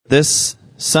this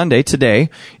Sunday, today,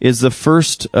 is the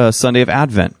first Sunday of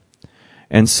Advent.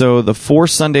 And so the 4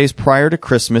 Sundays prior to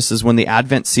Christmas is when the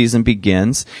Advent season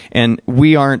begins. And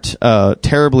we aren't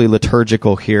terribly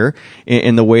liturgical here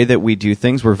in the way that we do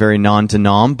things. We're very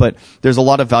non-denom, but there's a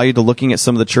lot of value to looking at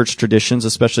some of the church traditions,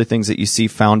 especially things that you see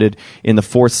founded in the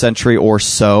 4th century or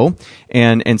so,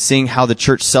 and seeing how the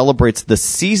church celebrates the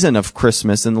season of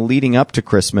Christmas and the leading up to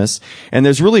Christmas. And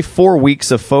there's really 4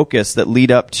 weeks of focus that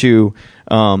lead up to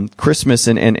Christmas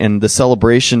and the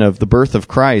celebration of the birth of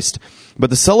Christ. But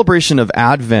the celebration of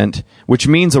Advent, which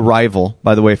means arrival,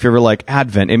 by the way, if you're ever like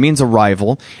Advent, it means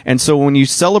arrival. And so when you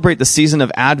celebrate the season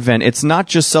of Advent, it's not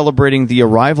just celebrating the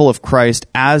arrival of Christ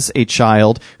as a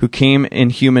child who came in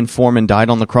human form and died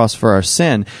on the cross for our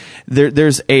sin.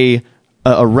 There's a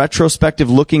retrospective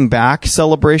looking back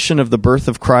celebration of the birth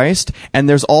of Christ, and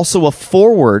there's also a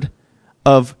forward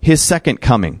of his second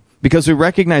coming. Because we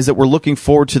recognize that we're looking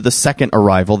forward to the second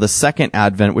arrival, the second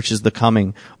advent, which is the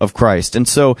coming of Christ. And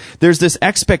so there's this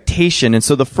expectation. And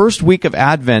so the first week of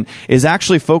Advent is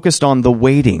actually focused on the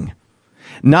waiting.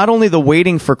 Not only the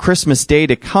waiting for Christmas Day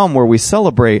to come where we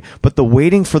celebrate, but the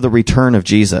waiting for the return of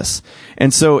Jesus.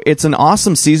 And so it's an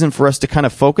awesome season for us to kind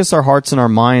of focus our hearts and our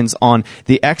minds on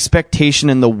the expectation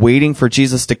and the waiting for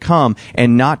Jesus to come,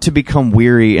 and not to become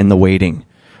weary in the waiting.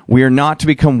 We are not to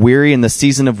become weary in the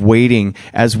season of waiting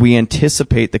as we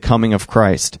anticipate the coming of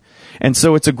Christ. And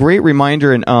so it's a great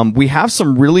reminder, and we have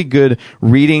some really good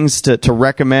readings to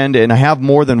recommend, and I have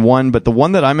more than one, but the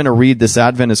one that I'm going to read this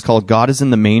Advent is called God is in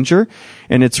the Manger,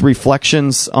 and it's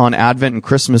Reflections on Advent and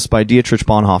Christmas by Dietrich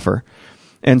Bonhoeffer.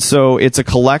 And so it's a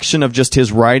collection of just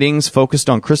his writings focused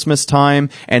on Christmas time,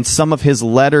 and some of his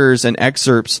letters and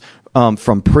excerpts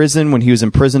from prison, when he was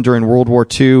in prison during World War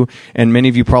II. And many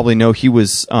of you probably know he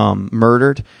was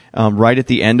murdered right at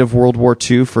the end of World War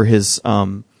II for his...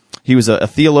 he was a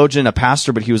theologian, a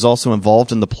pastor, but he was also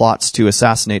involved in the plots to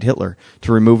assassinate Hitler,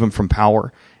 to remove him from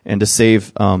power, and to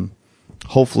save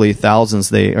hopefully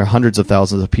hundreds of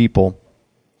thousands of people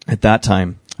at that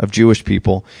time, of Jewish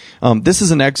people. This is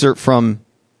an excerpt from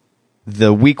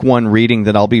the week 1 reading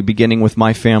that I'll be beginning with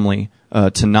my family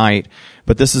tonight,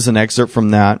 but this is an excerpt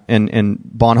from that, and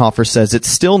Bonhoeffer says, "It's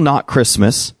still not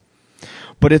Christmas,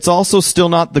 but it's also still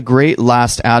not the great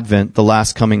last Advent, the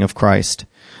last coming of Christ.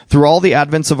 Through all the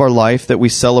Advents of our life that we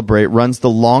celebrate runs the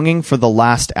longing for the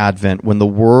last Advent, when the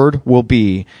word will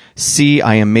be, 'See,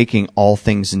 I am making all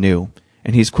things new.'"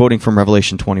 And he's quoting from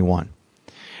Revelation 21.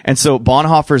 And so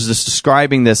Bonhoeffer is just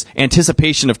describing this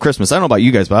anticipation of Christmas. I don't know about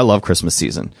you guys, but I love Christmas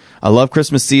season. I love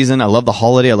Christmas season. I love the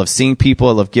holiday. I love seeing people.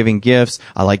 I love giving gifts.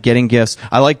 I like getting gifts.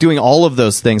 I like doing all of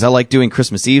those things. I like doing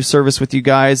Christmas Eve service with you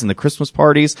guys and the Christmas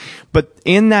parties. But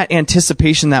in that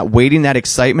anticipation, that waiting, that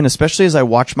excitement, especially as I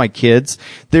watch my kids,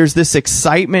 there's this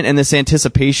excitement and this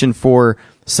anticipation for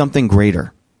something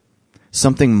greater,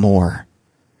 something more.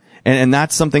 And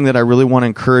that's something that I really want to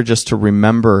encourage us to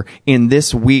remember in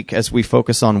this week as we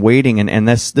focus on waiting. And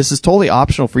this is totally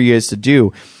optional for you guys to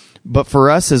do. But for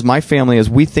us as my family, as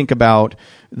we think about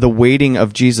the waiting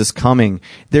of Jesus coming,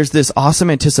 there's this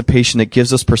awesome anticipation that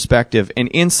gives us perspective. And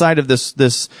inside of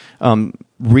this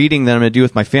reading that I'm going to do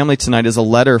with my family tonight is a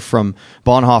letter from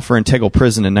Bonhoeffer in Tegel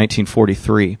Prison in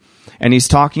 1943. And he's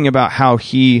talking about how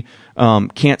he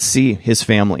can't see his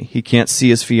family. He can't see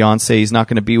his fiancée. He's not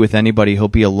going to be with anybody. He'll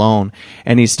be alone.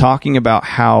 And he's talking about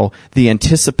how the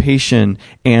anticipation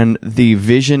and the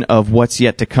vision of what's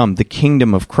yet to come, the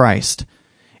kingdom of Christ,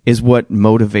 is what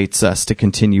motivates us to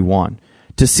continue on,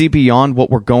 to see beyond what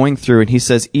we're going through. And he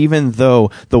says, even though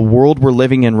the world we're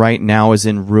living in right now is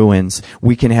in ruins,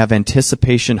 we can have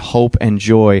anticipation, hope, and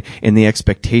joy in the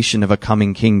expectation of a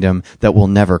coming kingdom that will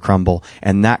never crumble.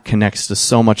 And that connects to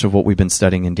so much of what we've been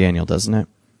studying in Daniel, doesn't it?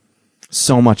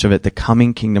 So much of it, the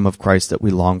coming kingdom of Christ that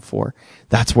we long for.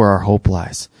 That's where our hope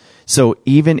lies. So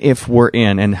even if we're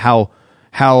in, and how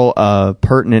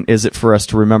pertinent is it for us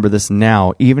to remember this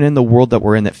now, even in the world that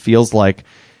we're in that feels like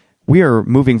we are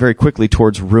moving very quickly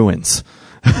towards ruins,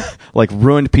 like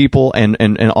ruined people and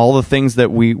all the things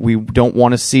that we don't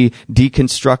want to see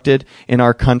deconstructed in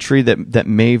our country that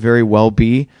may very well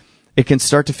be. It can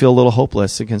start to feel a little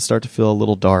hopeless. It can start to feel a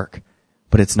little dark,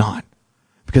 but it's not,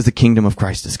 because the kingdom of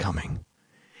Christ is coming.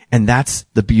 And that's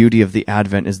the beauty of the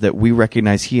Advent, is that we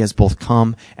recognize he has both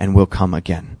come and will come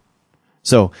again.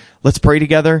 So let's pray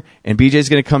together, and BJ's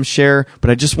going to come share,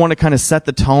 but I just want to kind of set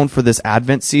the tone for this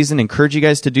Advent season, encourage you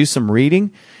guys to do some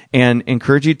reading, and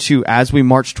encourage you to, as we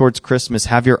march towards Christmas,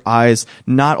 have your eyes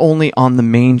not only on the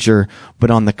manger,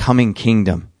 but on the coming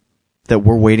kingdom that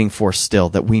we're waiting for still,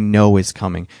 that we know is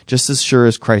coming. Just as sure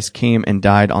as Christ came and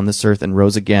died on this earth and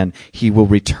rose again, he will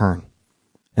return.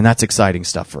 And that's exciting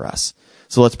stuff for us.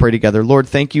 So let's pray together. Lord,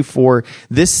 thank you for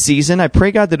this season. I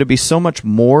pray, God, that it'd be so much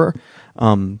more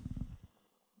of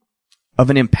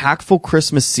an impactful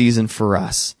Christmas season for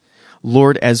us.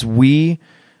 Lord, as we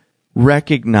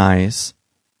recognize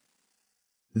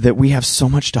that we have so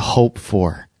much to hope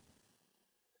for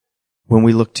when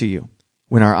we look to you,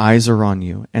 when our eyes are on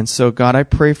you. And so, God, I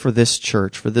pray for this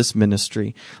church, for this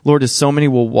ministry. Lord, as so many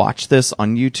will watch this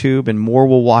on YouTube and more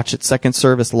will watch it second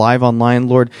service live online,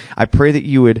 Lord, I pray that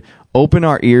you would open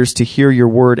our ears to hear your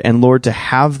word and, Lord, to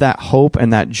have that hope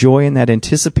and that joy and that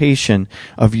anticipation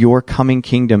of your coming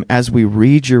kingdom as we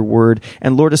read your word.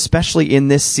 And, Lord, especially in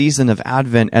this season of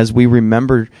Advent, as we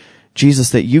remember, Jesus,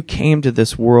 that you came to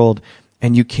this world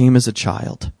and you came as a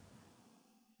child.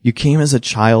 You came as a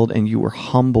child and you were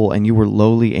humble and you were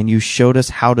lowly and you showed us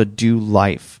how to do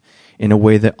life in a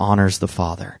way that honors the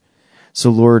Father. So,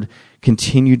 Lord,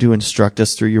 continue to instruct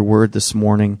us through your word this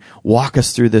morning. Walk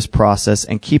us through this process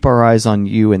and keep our eyes on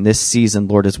you in this season,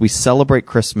 Lord, as we celebrate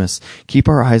Christmas. Keep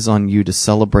our eyes on you to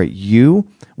celebrate you,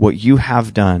 what you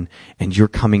have done, and your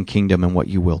coming kingdom and what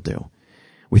you will do.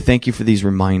 We thank you for these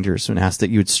reminders and ask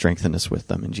that you would strengthen us with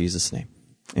them. In Jesus' name,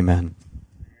 amen.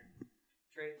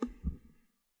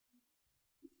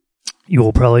 You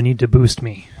will probably need to boost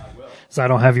me, because I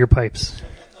don't have your pipes.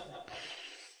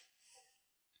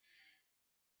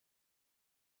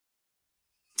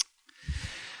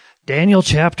 Daniel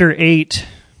chapter 8.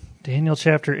 Daniel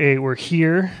chapter 8. We're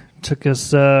here. Took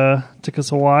us a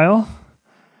while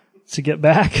to get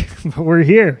back, but we're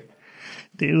here.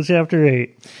 Daniel chapter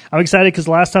 8. I'm excited because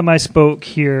last time I spoke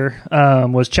here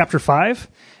was chapter 5.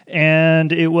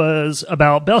 And it was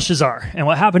about Belshazzar and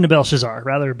what happened to Belshazzar,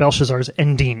 rather Belshazzar's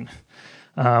ending,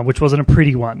 which wasn't a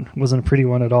pretty one. Wasn't a pretty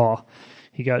one at all.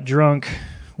 He got drunk,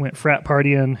 went frat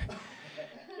partying,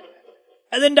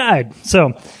 and then died. So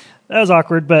that was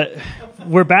awkward, but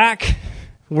we're back.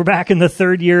 We're back in the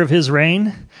third year of his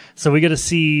reign. So we get to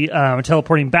see,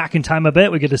 teleporting back in time a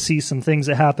bit, we get to see some things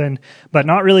that happened, but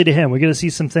not really to him. We get to see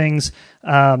some things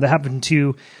that happened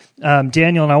to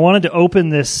Daniel, and I wanted to open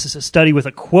this study with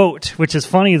a quote, which is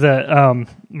funny that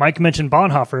Mike mentioned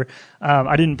Bonhoeffer.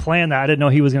 I didn't plan that. I didn't know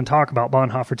he was going to talk about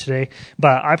Bonhoeffer today,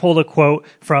 but I pulled a quote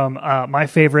from my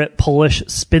favorite Polish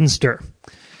spinster,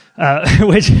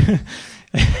 which,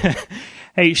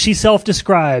 hey, she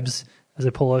self-describes as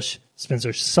a Polish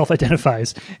spinster,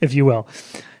 self-identifies, if you will.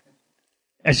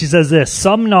 And she says this: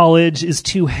 "Some knowledge is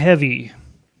too heavy.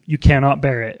 You cannot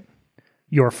bear it.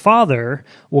 Your father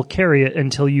will carry it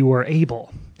until you are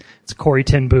able." It's Corrie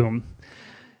ten Boom.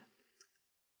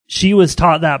 She was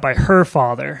taught that by her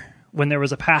father when there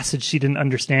was a passage she didn't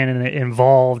understand and it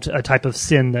involved a type of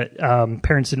sin that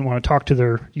parents didn't want to talk to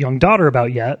their young daughter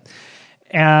about yet.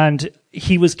 And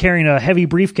he was carrying a heavy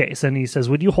briefcase and he says,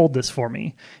 "Would you hold this for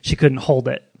me?" She couldn't hold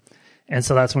it. And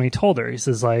so that's when he told her. He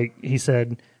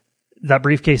said, "That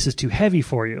briefcase is too heavy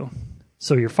for you.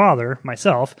 So your father,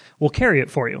 myself, will carry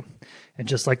it for you." And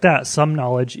just like that, some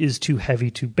knowledge is too heavy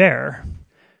to bear.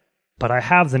 But I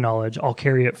have the knowledge, I'll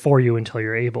carry it for you until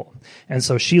you're able. And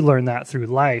so she learned that through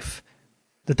life,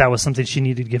 that was something she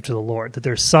needed to give to the Lord. That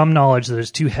there's some knowledge that is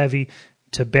too heavy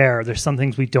to bear. There's some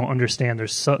things we don't understand.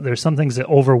 There's some things that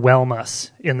overwhelm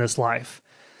us in this life.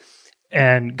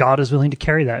 And God is willing to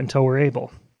carry that until we're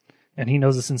able. And he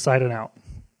knows us inside and out.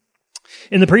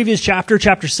 In the previous chapter,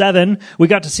 chapter 7, we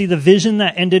got to see the vision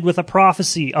that ended with a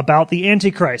prophecy about the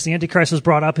Antichrist. The Antichrist was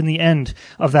brought up in the end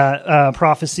of that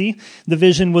prophecy. The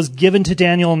vision was given to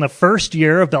Daniel in the first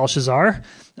year of Belshazzar,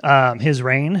 his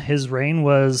reign. His reign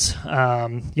was,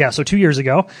 2 years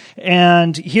ago.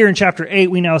 And here in chapter 8,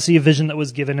 we now see a vision that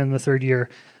was given in the third year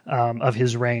of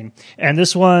his reign. And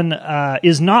this one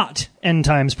is not end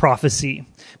times prophecy,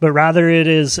 but rather it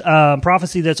is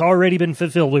prophecy that's already been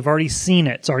fulfilled. We've already seen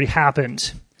it. It's already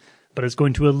happened. But it's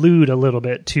going to allude a little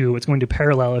bit to, it's going to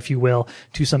parallel, if you will,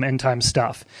 to some end time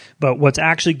stuff. But what's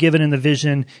actually given in the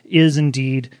vision is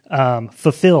indeed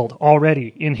fulfilled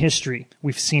already in history.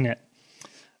 We've seen it.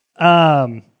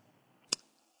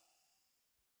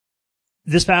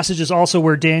 This passage is also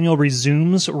where Daniel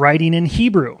resumes writing in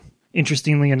Hebrew,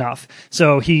 interestingly enough.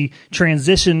 So he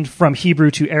transitioned from Hebrew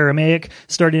to Aramaic,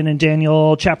 starting in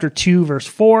Daniel chapter 2, verse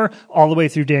 4, all the way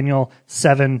through Daniel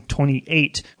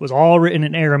 7:28. It was all written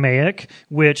in Aramaic,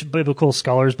 which biblical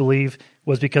scholars believe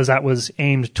was because that was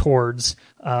aimed towards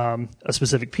a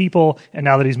specific people. And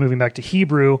now that he's moving back to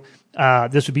Hebrew,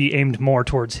 this would be aimed more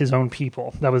towards his own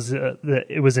people. That was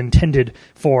it was intended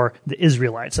for the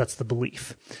Israelites. That's the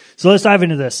belief. So let's dive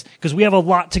into this, because we have a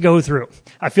lot to go through.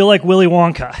 I feel like Willy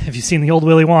Wonka. Have you seen the old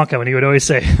Willy Wonka when he would always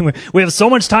say, "We have so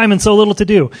much time and so little to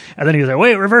do," and then he would say,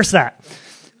 "Wait, reverse that."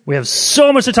 We have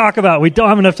so much to talk about. We don't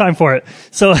have enough time for it.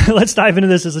 So let's dive into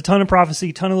this. There's a ton of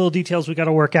prophecy, ton of little details we got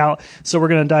to work out. So we're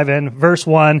going to dive in. Verse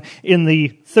 1, in the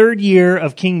 3rd year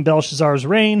of King Belshazzar's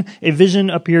reign, a vision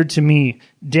appeared to me.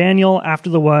 Daniel, after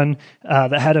the one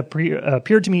that had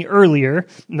appeared to me earlier,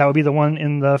 and that would be the one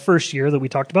in the 1st year that we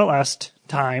talked about last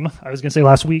time. I was going to say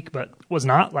last week, but was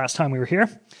not last time we were here.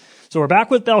 So we're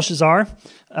back with Belshazzar.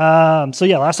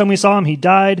 Last time we saw him, he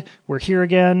died. We're here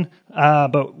again,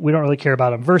 but we don't really care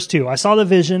about him. Verse 2, I saw the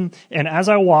vision, and as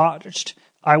I watched,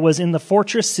 I was in the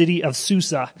fortress city of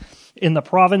Susa, in the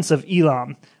province of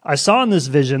Elam. I saw in this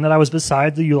vision that I was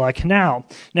beside the Ulai Canal.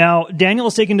 Now, Daniel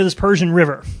is taken to this Persian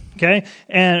river, okay,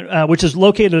 and which is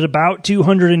located about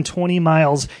 220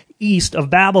 miles east of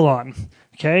Babylon,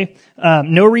 okay?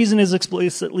 No reason is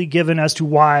explicitly given as to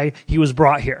why he was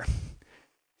brought here.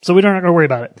 So we're not going to worry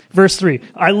about it. Verse 3,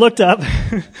 I looked up,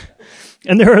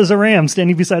 and there was a ram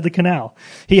standing beside the canal.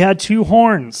 He had 2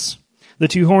 horns. The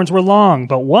 2 horns were long,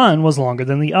 but one was longer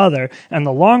than the other, and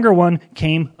the longer one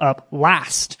came up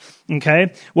last.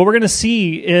 Okay? What we're going to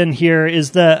see in here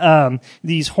is that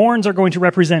these horns are going to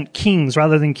represent kings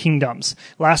rather than kingdoms.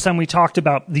 Last time we talked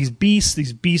about these beasts.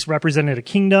 These beasts represented a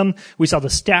kingdom. We saw the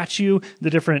statue.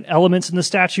 The different elements in the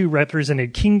statue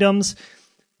represented kingdoms.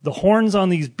 The horns on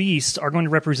these beasts are going to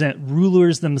represent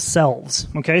rulers themselves.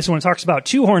 Okay, so when it talks about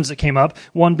 2 horns that came up,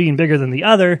 one being bigger than the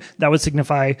other, that would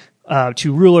signify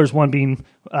 2 rulers, one being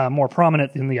more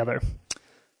prominent than the other.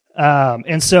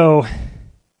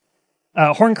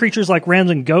 Horned creatures like rams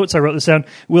and goats, I wrote this down,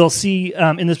 we'll see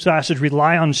in this passage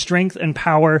rely on strength and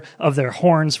power of their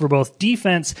horns for both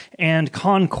defense and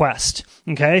conquest.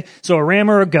 Okay? So a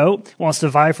ram or a goat wants to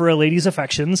vie for a lady's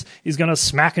affections. He's going to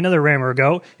smack another ram or a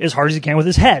goat as hard as he can with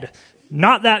his head.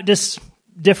 Not that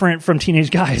different from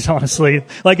teenage guys, honestly.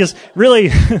 Like, it's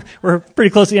really, we're pretty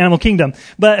close to the animal kingdom.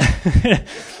 But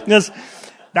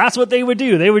that's what they would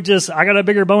do. They would just, I got a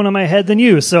bigger bone on my head than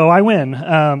you, so I win.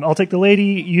 I'll take the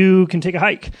lady, you can take a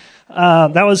hike.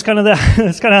 That was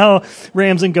that's kind of how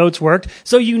rams and goats worked.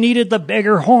 So you needed the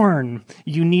bigger horn.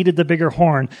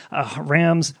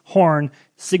 Ram's horn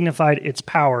signified its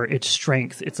power, its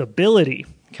strength, its ability,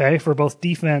 okay, for both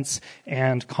defense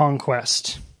and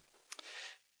conquest.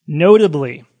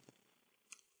 Notably,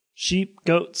 sheep,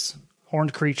 goats,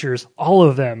 horned creatures, all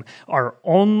of them are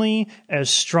only as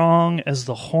strong as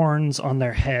the horns on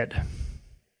their head.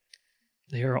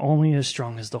 They are only as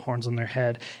strong as the horns on their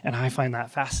head. And I find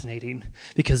that fascinating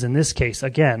because in this case,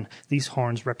 again, these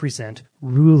horns represent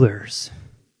rulers.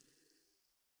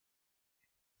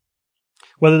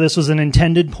 Whether this was an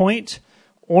intended point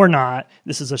or not,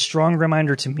 this is a strong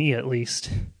reminder to me at least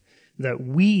that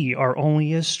we are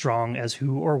only as strong as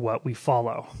who or what we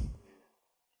follow.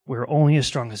 We're only as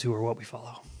strong as who or what we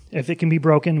follow. If it can be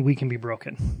broken, we can be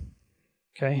broken.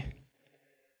 Okay?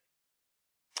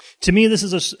 To me, this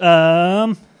is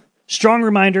a strong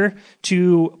reminder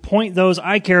to point those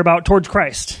I care about towards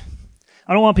Christ.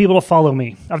 I don't want people to follow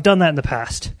me. I've done that in the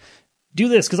past. Do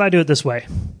this because I do it this way.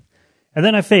 And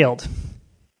then I failed.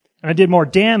 And I did more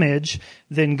damage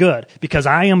than good because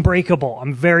I am breakable.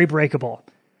 I'm very breakable.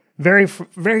 Very,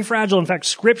 very fragile. In fact,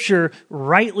 Scripture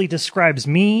rightly describes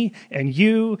me and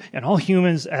you and all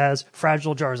humans as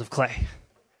fragile jars of clay.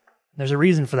 There's a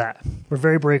reason for that. We're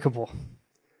very breakable.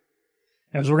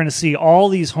 As we're going to see, all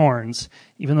these horns,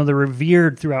 even though they're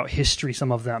revered throughout history,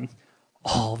 some of them,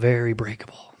 all very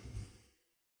breakable.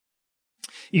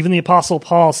 Even the Apostle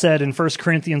Paul said in 1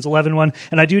 Corinthians 11:1,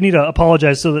 and I do need to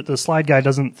apologize so that the slide guy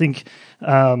doesn't think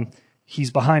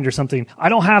he's behind or something. I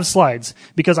don't have slides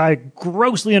because I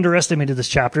grossly underestimated this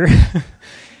chapter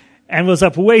and was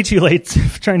up way too late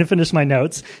trying to finish my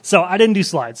notes. So I didn't do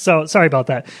slides. So sorry about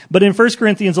that. But in 1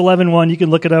 Corinthians 11:1, you can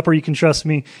look it up or you can trust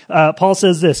me. Paul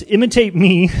says this, imitate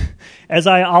me as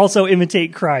I also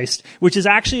imitate Christ, which is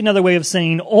actually another way of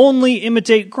saying only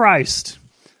imitate Christ.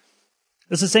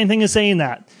 It's the same thing as saying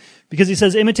that because he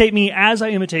says imitate me as I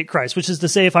imitate Christ, which is to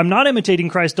say if I'm not imitating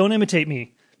Christ, don't imitate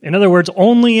me. In other words,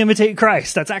 only imitate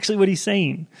Christ. That's actually what he's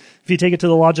saying, if you take it to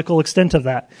the logical extent of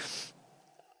that.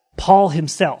 Paul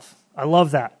himself, I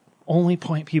love that. Only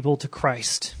point people to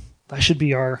Christ. That should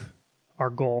be our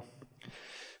goal.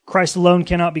 Christ alone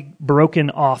cannot be broken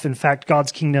off. In fact,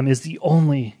 God's kingdom is the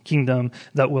only kingdom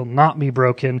that will not be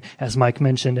broken, as Mike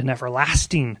mentioned, an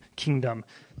everlasting kingdom.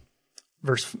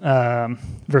 Verse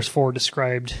 4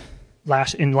 described...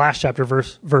 In last chapter,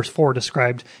 verse 4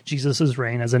 described Jesus'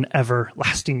 reign as an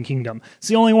everlasting kingdom. It's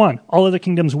the only one. All other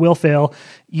kingdoms will fail.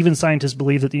 Even scientists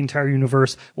believe that the entire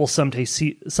universe will someday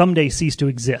cease to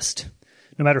exist.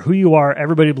 No matter who you are,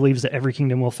 everybody believes that every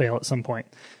kingdom will fail at some point.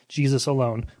 Jesus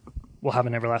alone will have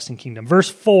an everlasting kingdom.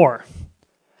 Verse 4,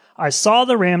 I saw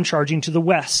the ram charging to the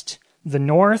west, the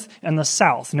north, and the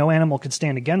south. No animal could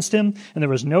stand against him, and there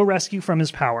was no rescue from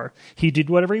his power. He did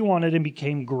whatever he wanted and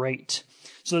became great.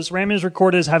 So this ram is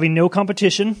recorded as having no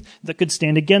competition that could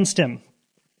stand against him.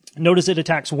 Notice it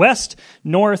attacks west,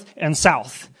 north, and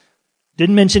south.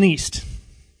 Didn't mention east.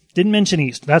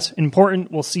 That's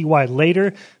important. We'll see why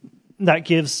later. That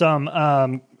gives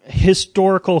some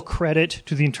historical credit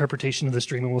to the interpretation of this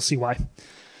dream, and we'll see why.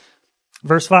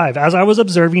 Verse 5, as I was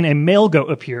observing, a male goat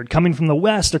appeared, coming from the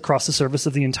west across the surface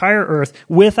of the entire earth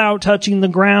without touching the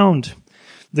ground.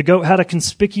 The goat had a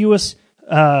conspicuous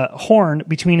horn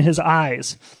between his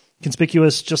eyes.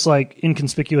 Conspicuous, just like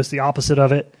inconspicuous, the opposite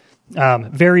of it.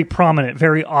 Very prominent,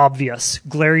 very obvious,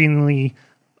 glaringly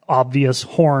obvious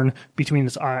horn between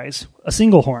its eyes. A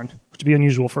single horn, which would be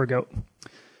unusual for a goat.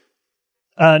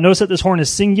 Notice that this horn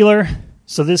is singular,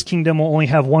 so this kingdom will only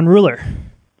have one ruler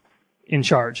in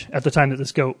charge at the time that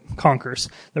this goat conquers.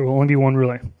 There will only be one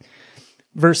ruler.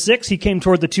 Verse 6, he came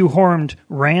toward the two-horned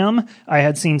ram I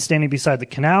had seen standing beside the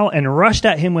canal and rushed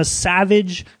at him with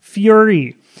savage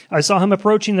fury. I saw him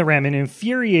approaching the ram, and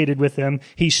infuriated with him,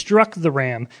 he struck the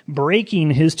ram,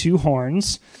 breaking his two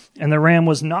horns, and the ram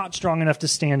was not strong enough to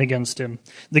stand against him.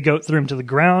 The goat threw him to the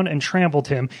ground and trampled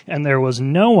him, and there was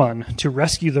no one to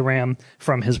rescue the ram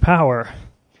from his power.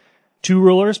 Two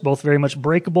rulers, both very much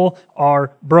breakable,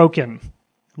 are broken,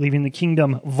 leaving the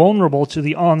kingdom vulnerable to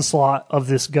the onslaught of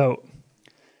this goat.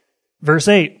 Verse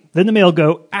 8, then the male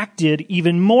goat acted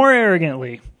even more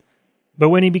arrogantly. But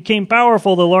when he became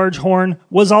powerful, the large horn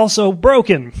was also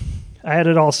broken. I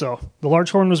added also. The large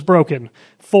horn was broken.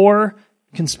 4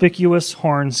 conspicuous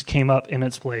horns came up in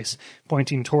its place,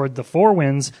 pointing toward the 4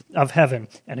 winds of heaven.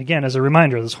 And again, as a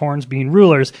reminder, those horns being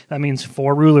rulers, that means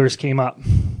 4 rulers came up.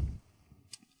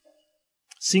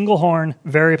 Single horn,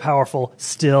 very powerful,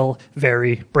 still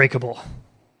very breakable.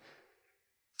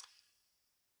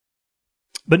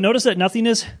 But notice that nothing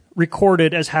is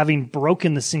recorded as having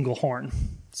broken the single horn.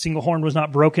 Single horn was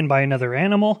not broken by another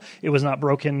animal. It was not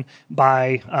broken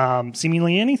by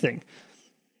seemingly anything.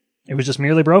 It was just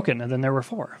merely broken, and then there were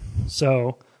 4.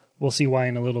 So we'll see why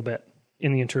in a little bit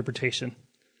in the interpretation.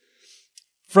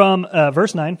 From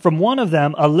verse 9, from one of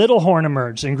them a little horn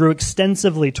emerged and grew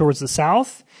extensively towards the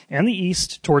south and the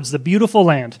east, towards the beautiful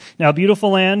land. Now,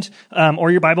 beautiful land,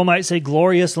 or your Bible might say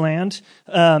glorious land,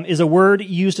 is a word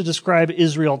used to describe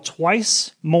Israel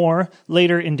twice more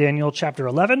later in Daniel chapter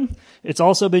 11. It's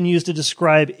also been used to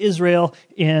describe Israel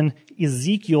in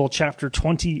Ezekiel chapter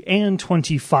 20 and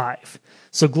 25.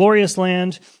 So glorious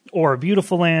land or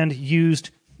beautiful land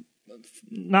used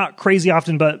not crazy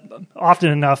often, but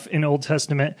often enough in Old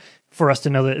Testament for us to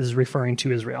know that it is referring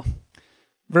to Israel.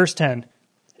 Verse 10,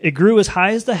 it grew as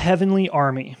high as the heavenly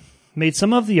army, made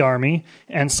some of the army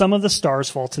and some of the stars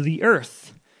fall to the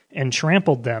earth, and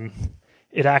trampled them.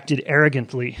 It acted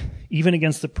arrogantly, even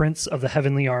against the prince of the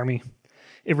heavenly army.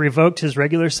 It revoked his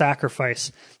regular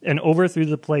sacrifice and overthrew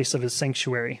the place of his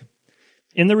sanctuary.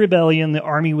 In the rebellion, the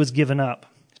army was given up,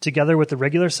 together with the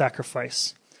regular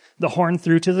sacrifice. The horn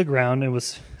threw to the ground and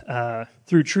was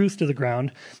threw truth to the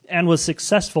ground and was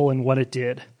successful in what it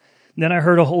did. Then I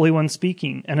heard a holy one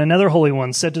speaking, and another holy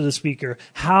one said to the speaker,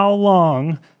 how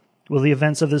long will the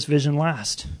events of this vision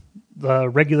last? The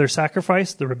regular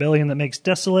sacrifice, the rebellion that makes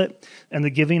desolate, and the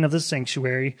giving of the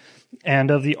sanctuary and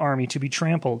of the army to be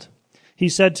trampled. He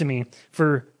said to me,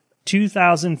 for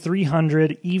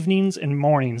 2,300 evenings and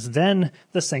mornings, then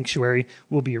the sanctuary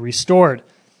will be restored.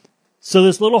 So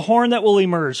this little horn that will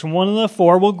emerge from one of the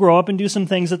 4 will grow up and do some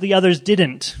things that the others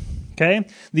didn't. Okay?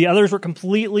 The others were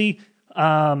completely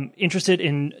interested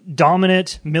in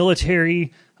dominant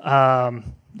military.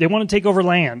 They want to take over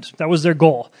land. That was their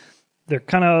goal. They're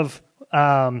kind of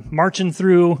marching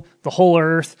through the whole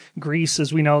earth. Greece,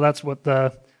 as we know, that's what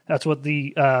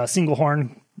the single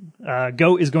horn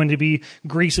goat is going to be.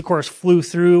 Greece, of course, flew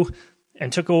through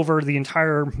and took over the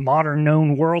entire modern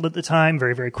known world at the time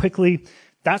very, very quickly.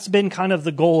 That's been kind of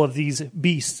the goal of these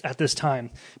beasts at this time.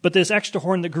 But this extra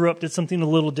horn that grew up did something a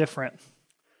little different.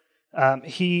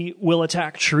 He will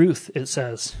attack truth, it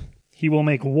says. He will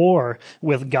make war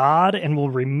with God and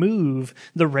will remove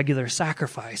the regular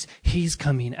sacrifice. He's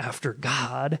coming after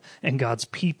God and God's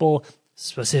people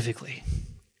specifically.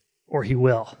 Or he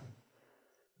will.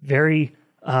 Very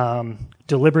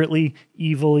deliberately,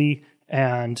 evilly,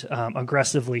 and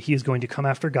aggressively, he is going to come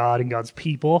after God and God's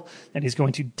people, and he's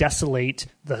going to desolate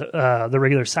the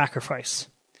regular sacrifice.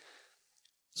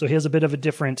 So he has a bit of a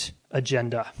different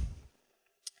agenda.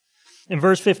 In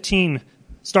verse 15,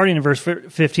 starting in verse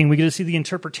 15, we get to see the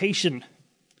interpretation.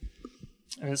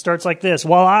 And it starts like this.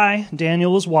 While I,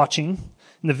 Daniel, was watching,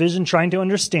 In the vision, trying to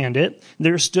understand it,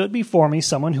 there stood before me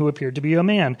someone who appeared to be a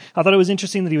man. I thought it was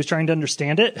interesting that he was trying to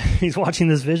understand it. He's watching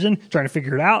this vision, trying to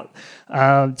figure it out.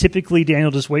 Typically,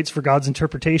 Daniel just waits for God's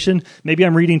interpretation. Maybe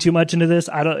I'm reading too much into this.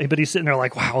 But he's sitting there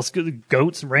like, wow, it's good.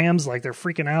 Goats, rams, like they're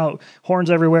freaking out, horns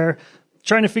everywhere,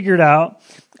 trying to figure it out.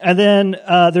 And then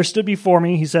there stood before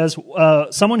me, he says,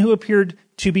 someone who appeared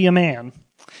to be a man.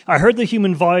 I heard the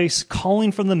human voice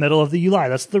calling from the middle of the Ulai.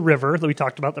 That's the river that we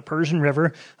talked about, the Persian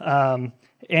river.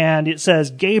 And it says,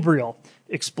 Gabriel,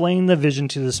 explain the vision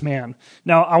to this man.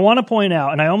 Now, I want to point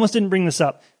out, and I almost didn't bring this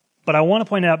up, but I want to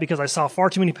point out because I saw far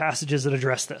too many passages that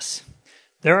address this.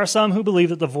 There are some who believe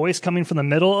that the voice coming from the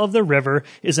middle of the river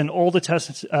is an Old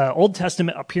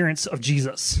Testament appearance of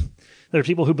Jesus. There are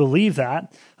people who believe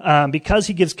that because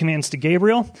he gives commands to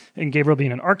Gabriel, and Gabriel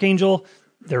being an archangel.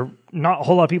 There are not a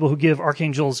whole lot of people who give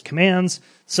archangels commands.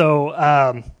 So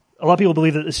a lot of people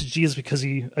believe that this is Jesus because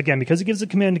he gives a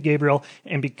command to Gabriel,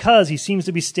 and because he seems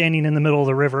to be standing in the middle of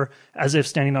the river as if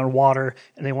standing on water,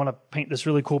 and they want to paint this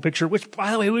really cool picture, which,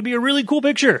 by the way, would be a really cool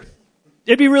picture.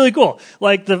 It'd be really cool.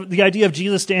 Like the idea of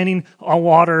Jesus standing on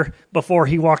water before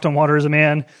he walked on water as a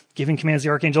man, giving commands to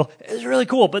the archangel, is really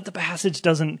cool. But the passage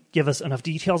doesn't give us enough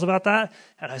details about that.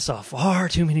 And I saw far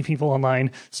too many people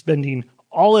online spending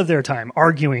all of their time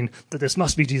arguing that this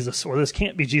must be Jesus or this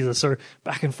can't be Jesus or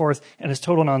back and forth. And it's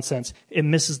total nonsense. It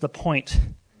misses the point.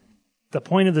 The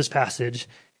point of this passage,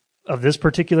 of this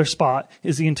particular spot,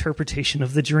 is the interpretation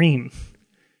of the dream.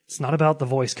 It's not about the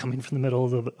voice coming from the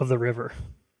middle of the river.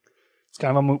 It's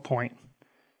kind of a moot point.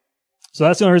 So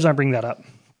that's the only reason I bring that up.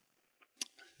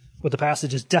 What the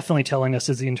passage is definitely telling us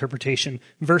is the interpretation.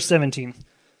 Verse 17.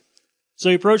 So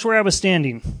he approached where I was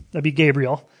standing. That'd be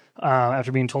Gabriel,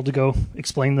 after being told to go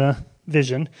explain the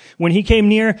vision. When he came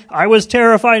near, I was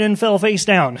terrified and fell face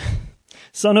down.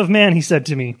 Son of man, he said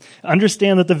to me,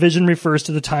 understand that the vision refers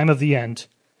to the time of the end.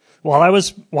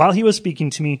 While he was speaking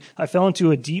to me, I fell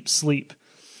into a deep sleep.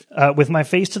 With my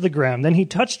face to the ground. Then he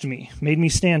touched me, made me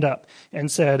stand up,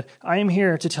 and said, I am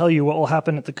here to tell you what will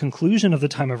happen at the conclusion of the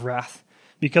time of wrath,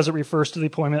 because it refers to the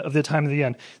appointment of the time of the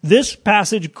end. This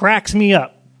passage cracks me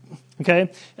up,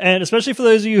 okay? And especially for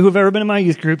those of you who have ever been in my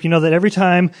youth group, you know that every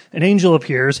time an angel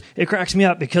appears, it cracks me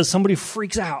up because somebody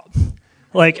freaks out.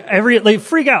 They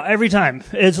freak out every time.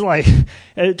 It's like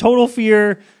a total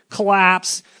fear,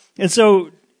 collapse. And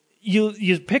so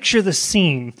you picture the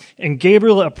scene, and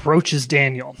Gabriel approaches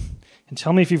Daniel. And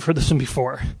tell me if you've heard this one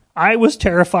before. I was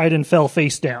terrified and fell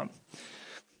face down.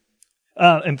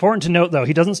 Important to note, though,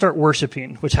 he doesn't start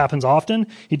worshiping, which happens often.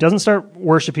 He doesn't start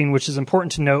worshiping, which is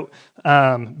important to note,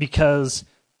 because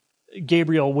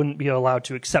Gabriel wouldn't be allowed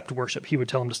to accept worship. He would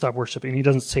tell him to stop worshiping. He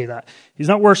doesn't say that. He's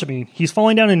not worshiping. He's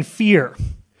falling down in fear.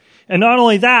 And not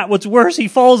only that, what's worse, he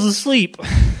falls asleep.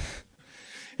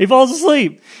 He falls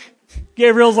asleep.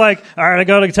 Gabriel's like, all right, I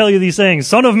got to tell you these things.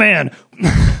 Son of man.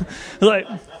 Like,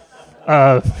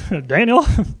 Daniel,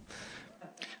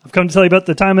 I've come to tell you about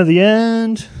the time of the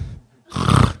end.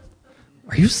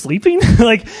 Are you sleeping?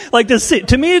 like this,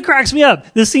 to me, it cracks me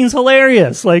up. This scene's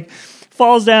hilarious. Like,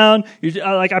 falls down.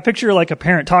 I picture like a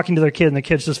parent talking to their kid, and the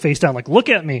kid's just face down, like, look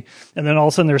at me. And then all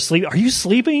of a sudden they're asleep. Are you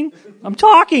sleeping? I'm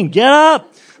talking. Get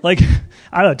up. Like,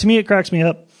 I don't know. To me, it cracks me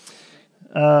up.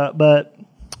 But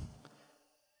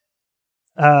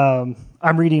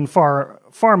I'm reading far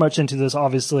much into this,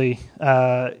 obviously.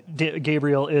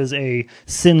 Gabriel is a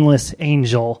sinless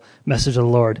angel, message of the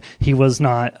Lord. He was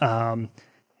not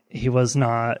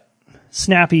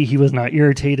snappy. He was not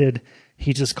irritated.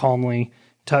 He just calmly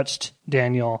touched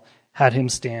Daniel, had him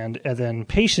stand, and then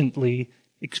patiently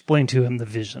explained to him the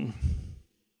vision.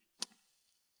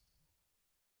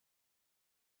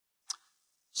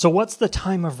 So what's the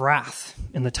time of wrath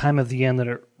and the time of the end that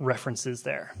it references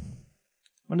there?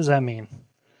 What does that mean?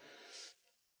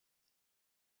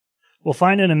 We'll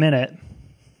find in a minute,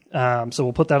 so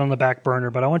we'll put that on the back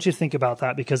burner, but I want you to think about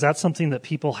that because that's something that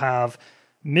people have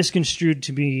misconstrued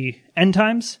to be end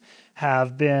times,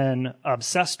 have been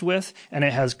obsessed with, and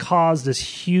it has caused this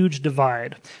huge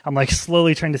divide. I'm like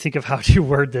slowly trying to think of how to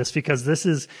word this because this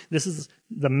is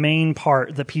the main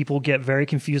part that people get very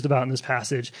confused about in this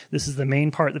passage. This is the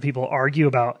main part that people argue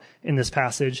about in this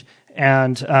passage,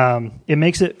 and it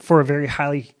makes it for a very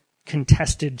highly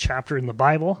contested chapter in the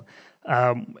Bible.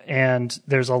 And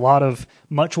there's a lot of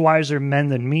much wiser men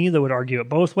than me that would argue it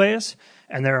both ways,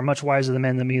 and there are much wiser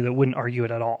men than me that wouldn't argue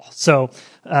it at all. So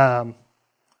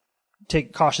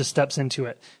take cautious steps into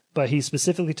it. But he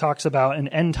specifically talks about an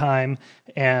end time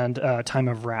and time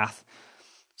of wrath.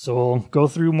 So we'll go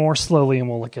through more slowly and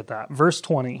we'll look at that. Verse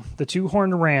 20, the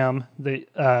two-horned ram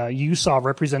that you saw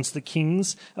represents the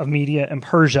kings of Media and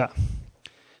Persia.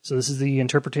 So this is the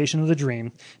interpretation of the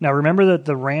dream. Now remember that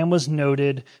the ram was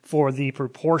noted for the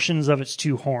proportions of its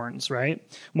two horns, right?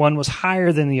 One was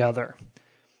higher than the other.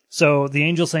 So the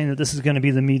angel saying that this is going to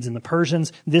be the Medes and the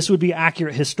Persians, this would be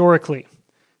accurate historically,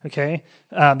 okay?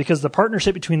 Because the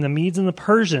partnership between the Medes and the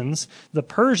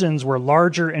Persians were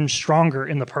larger and stronger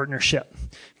in the partnership,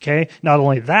 okay? Not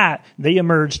only that, they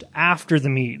emerged after the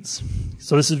Medes.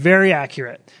 So this is very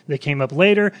accurate. They came up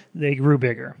later, they grew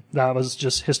bigger. That was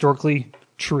just historically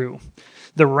true.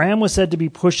 The ram was said to be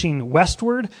pushing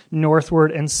westward,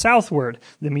 northward, and southward.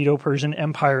 The Medo-Persian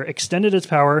Empire extended its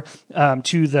power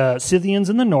to the Scythians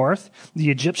in the north, the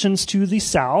Egyptians to the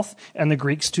south, and the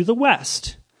Greeks to the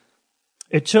west.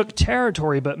 It took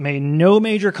territory but made no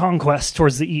major conquest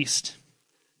towards the east.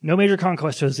 No major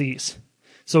conquest towards the east.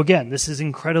 So again, this is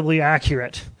incredibly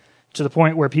accurate to the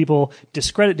point where people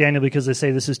discredit Daniel because they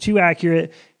say this is too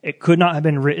accurate. It could not have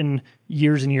been written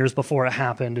years and years before it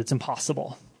happened. It's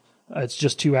impossible. It's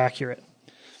just too accurate.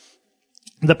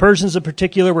 The Persians in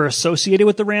particular were associated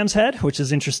with the ram's head, which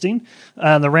is interesting.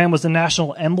 The ram was the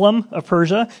national emblem of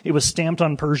Persia. It was stamped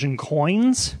on Persian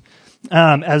coins,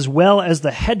 as well as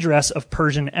the headdress of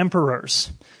Persian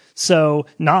emperors. So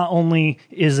not only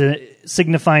is it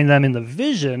signifying them in the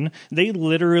vision, they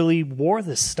literally wore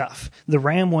this stuff. The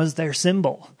ram was their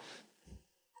symbol.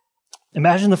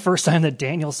 Imagine the first time that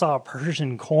Daniel saw a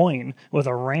Persian coin with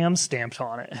a ram stamped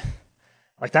on it.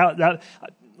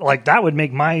 Like that would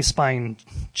make my spine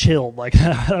chill. Like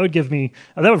that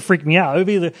would freak me out. It would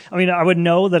be I would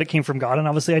know that it came from God, and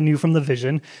obviously I knew from the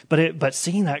vision, but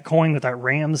seeing that coin with that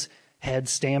ram's head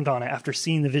stamped on it after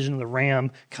seeing the vision of the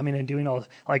ram coming and doing all,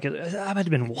 like, that might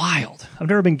have been wild. I've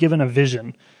never been given a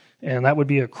vision, and that would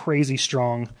be a crazy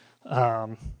strong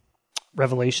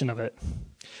revelation of it.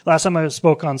 Last time I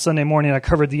spoke on Sunday morning, I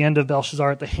covered the end of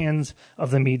Belshazzar at the hands of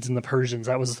the Medes and the Persians.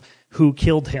 That was who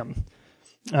killed him.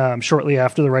 Shortly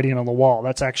after the writing on the wall.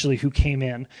 That's actually who came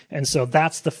in. And so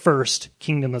that's the first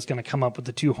kingdom that's going to come up with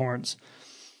the two horns.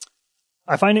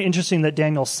 I find it interesting that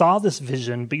Daniel saw this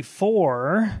vision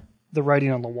before the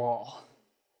writing on the wall.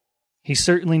 He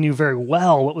certainly knew very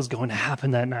well what was going to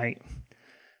happen that night.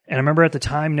 And I remember at the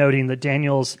time noting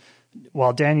that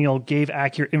while Daniel gave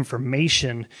accurate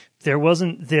information, there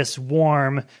wasn't this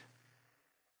warm...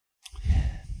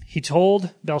 He told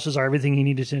Belshazzar everything he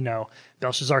needed to know.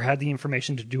 Belshazzar had the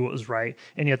information to do what was right.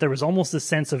 And yet there was almost a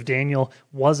sense of Daniel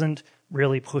wasn't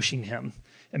really pushing him.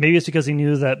 And maybe it's because he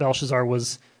knew that Belshazzar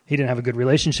he didn't have a good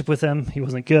relationship with him. He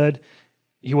wasn't good.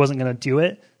 He wasn't going to do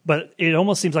it. But it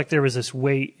almost seems like there was this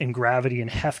weight and gravity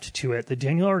and heft to it that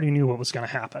Daniel already knew what was going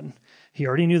to happen. He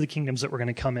already knew the kingdoms that were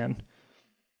going to come in.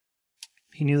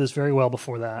 He knew this very well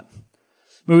before that.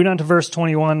 Moving on to verse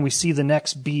 21, we see the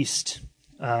next beast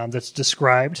that's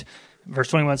described. Verse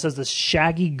 21 says, "The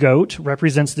shaggy goat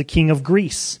represents the king of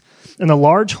Greece, and the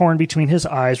large horn between his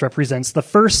eyes represents the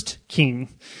first king."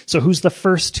 So who's the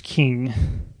first king?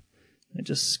 I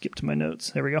just skipped my notes.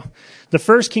 There we go. The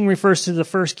first king refers to the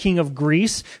first king of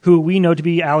Greece, who we know to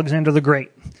be Alexander the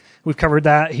Great. We've covered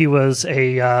that. He was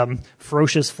a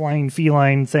ferocious flying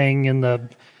feline thing in the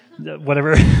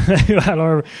whatever. I don't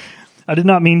remember. I did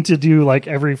not mean to do like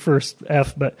every first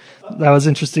F, but that was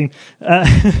interesting.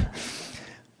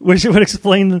 Which would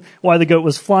explain why the goat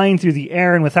was flying through the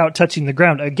air and without touching the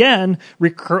ground. Again,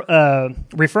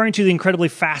 referring to the incredibly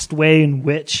fast way in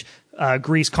which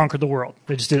Greece conquered the world.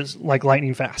 They just did it like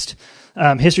lightning fast.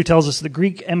 History tells us the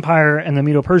Greek Empire and the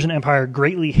Medo-Persian Empire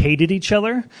greatly hated each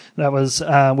other. That was,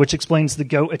 which explains the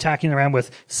goat attacking the ram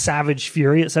with savage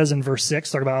fury. It says in verse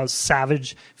 6, talk about how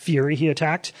savage fury he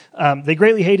attacked. They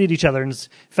greatly hated each other. And in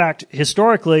fact,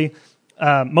 historically,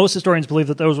 most historians believe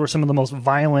that those were some of the most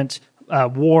violent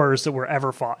wars that were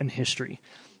ever fought in history.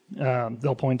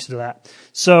 They'll point to that.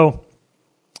 So,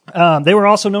 they were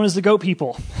also known as the goat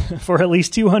people for at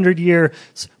least 200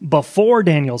 years before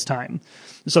Daniel's time.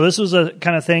 So this was a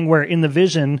kind of thing where in the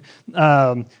vision,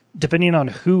 depending on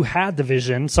who had the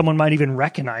vision, someone might even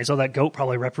recognize, oh, that goat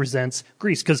probably represents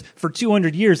Greece. Because for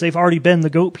 200 years, they've already been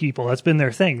the goat people. That's been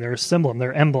their thing, their symbol,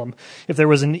 their emblem. If there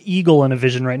was an eagle in a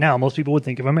vision right now, most people would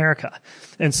think of America.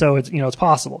 And so it's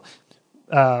possible.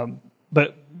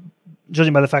 But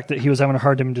judging by the fact that he was having a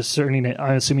hard time discerning it,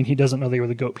 I'm assuming he doesn't know they were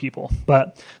the goat people.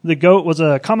 But the goat was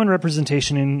a common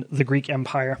representation in the Greek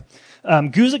Empire.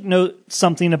 Guzik notes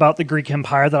something about the Greek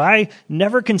Empire that I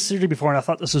never considered before, and I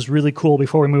thought this was really cool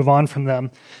before we move on from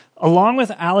them. Along with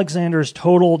Alexander's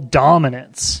total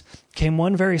dominance came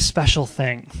one very special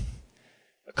thing: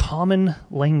 a common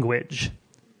language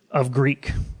of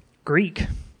Greek. Greek.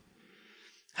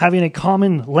 Having a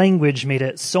common language made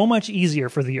it so much easier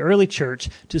for the early church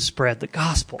to spread the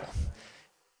gospel.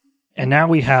 And now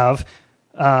we have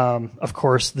of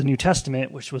course, the New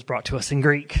Testament, which was brought to us in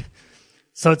Greek.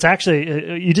 So it's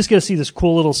actually, you just get to see this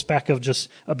cool little speck of just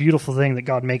a beautiful thing that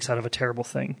God makes out of a terrible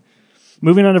thing.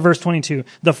 Moving on to verse 22.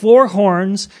 The 4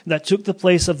 horns that took the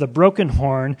place of the broken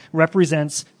horn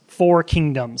represents 4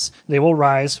 kingdoms. They will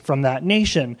rise from that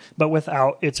nation, but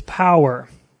without its power.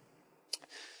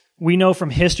 We know from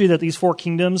history that these 4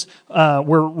 kingdoms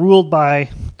were ruled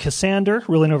by Cassander,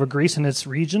 ruling over Greece and its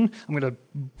region. I'm going to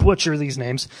butcher these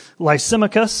names.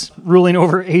 Lysimachus, ruling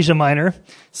over Asia Minor.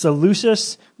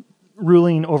 Seleucus,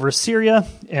 ruling over Syria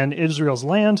and Israel's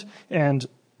land. And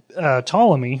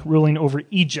Ptolemy, ruling over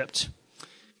Egypt.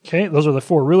 Okay, those are the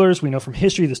 4 rulers. We know from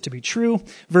history this to be true.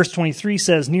 Verse 23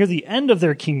 says, near the end of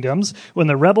their kingdoms, when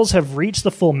the rebels have reached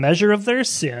the full measure of their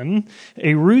sin,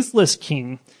 a ruthless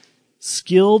king,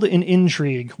 skilled in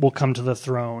intrigue, will come to the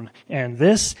throne. And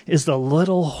this is the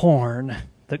little horn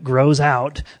that grows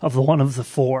out of one of the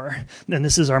 4. And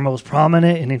this is our most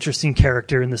prominent and interesting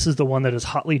character, and this is the one that is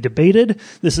hotly debated.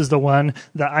 This is the one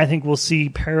that I think we'll see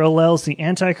parallels the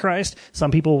Antichrist.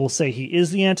 Some people will say he is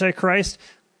the Antichrist.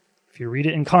 If you read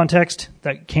it in context,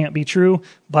 that can't be true,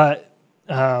 but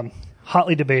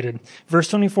hotly debated. Verse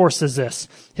 24 says this,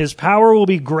 his power will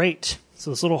be great. So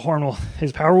this little horn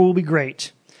his power will be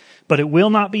great, but it will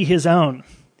not be his own.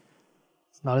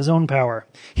 It's not his own power.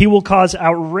 He will cause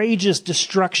outrageous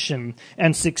destruction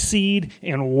and succeed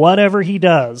in whatever he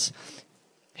does.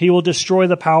 He will destroy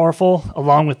the powerful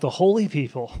along with the holy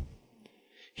people.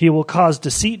 He will cause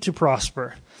deceit to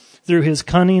prosper through his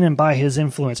cunning and by his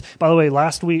influence. By the way,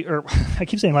 last time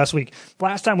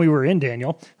we were in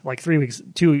Daniel, like 3 weeks,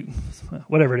 2,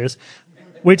 whatever it is,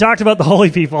 we talked about the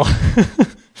holy people. Do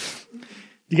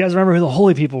you guys remember who the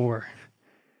holy people were?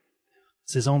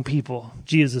 It's his own people.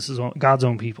 Jesus is God's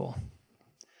own people.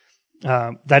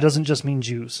 That doesn't just mean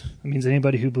Jews. It means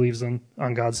anybody who believes on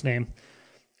God's name.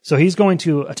 So he's going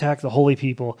to attack the holy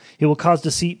people. He will cause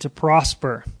deceit to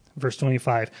prosper. Verse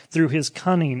 25, through his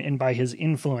cunning and by his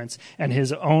influence, and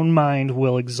his own mind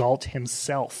will exalt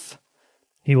himself.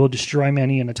 He will destroy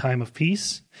many in a time of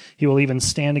peace. He will even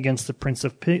stand against the prince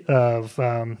of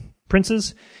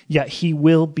princes, yet he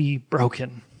will be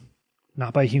broken,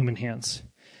 not by human hands.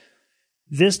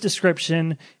 This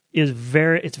description is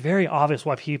very obvious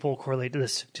why people correlate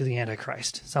this to the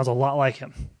Antichrist. Sounds a lot like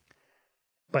him.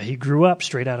 But he grew up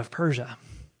straight out of Persia.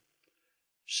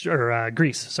 Or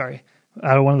Greece, sorry.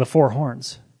 Out of one of the 4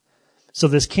 horns. So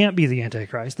this can't be the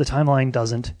Antichrist. The timeline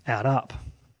doesn't add up.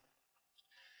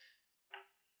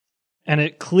 And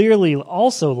it clearly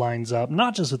also lines up,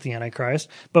 not just with the Antichrist,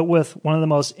 but with one of the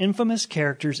most infamous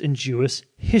characters in Jewish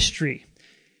history.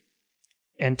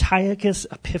 Antiochus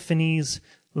Epiphanes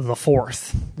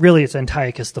IV. Really, it's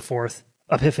Antiochus IV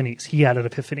Epiphanes. He added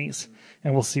Epiphanes.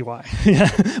 And we'll see why.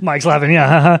 Mike's laughing.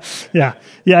 Yeah,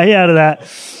 he added that.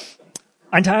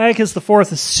 Antiochus IV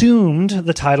assumed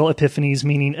the title Epiphanes,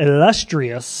 meaning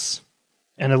illustrious,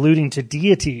 and alluding to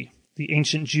deity. The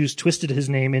ancient Jews twisted his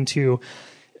name into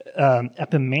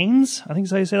Epimanes, I think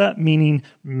is how you say that, meaning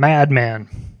madman.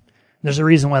 There's a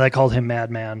reason why they called him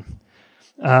madman.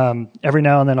 Every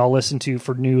now and then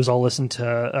for news, I'll listen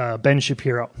to Ben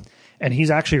Shapiro, and he's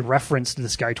actually referenced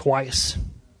this guy twice.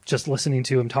 Just listening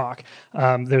to him talk.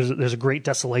 There's a great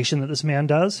desolation that this man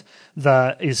does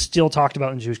that is still talked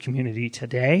about in the Jewish community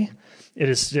today.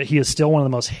 He is still one of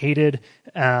the most hated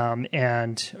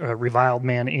and reviled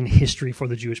man in history for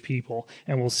the Jewish people,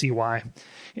 and we'll see why.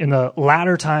 In the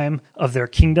latter time of their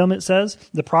kingdom, it says,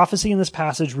 the prophecy in this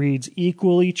passage reads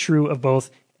equally true of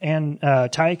both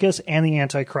Antiochus and the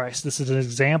Antichrist. This is an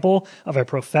example of a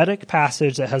prophetic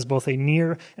passage that has both a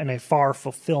near and a far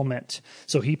fulfillment.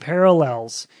 So he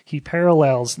parallels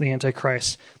the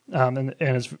Antichrist, and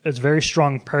it's very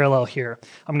strong parallel here.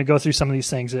 I'm going to go through some of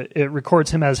these things. It records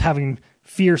him as having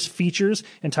fierce features.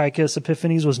 Antiochus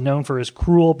Epiphanes was known for his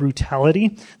cruel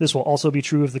brutality. This will also be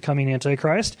true of the coming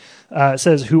Antichrist. It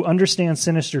says, who understands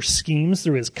sinister schemes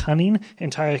through his cunning.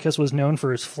 Antiochus was known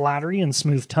for his flattery and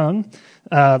smooth tongue.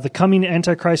 The coming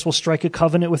Antichrist will strike a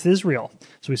covenant with Israel.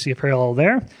 So we see a parallel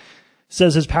there. It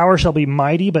says his power shall be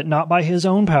mighty, but not by his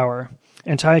own power.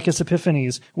 Antiochus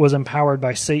Epiphanes was empowered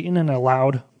by Satan and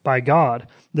allowed by God.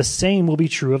 The same will be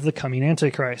true of the coming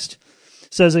Antichrist.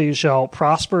 Says that he shall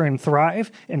prosper and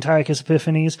thrive. Antiochus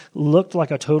Epiphanes looked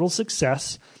like a total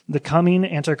success. The coming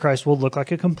Antichrist will look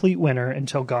like a complete winner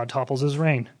until God topples his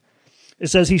reign. It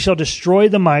says he shall destroy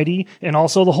the mighty and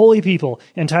also the holy people.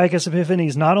 Antiochus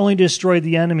Epiphanes not only destroyed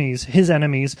the enemies, his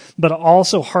enemies, but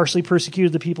also harshly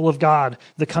persecuted the people of God.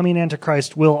 The coming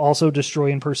Antichrist will also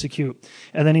destroy and persecute.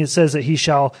 And then he says that he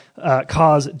shall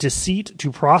cause deceit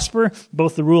to prosper.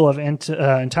 Both the rule of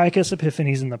Antiochus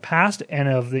Epiphanes in the past and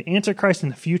of the Antichrist in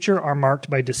the future are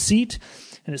marked by deceit.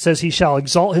 And it says he shall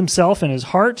exalt himself in his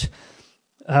heart.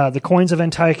 The coins of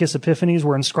Antiochus Epiphanes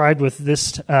were inscribed with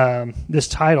this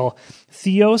title,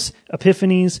 Theos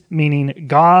Epiphanes, meaning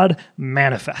God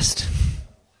manifest.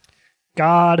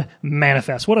 God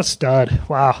manifest. What a stud.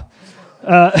 Wow.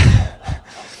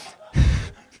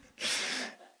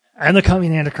 And the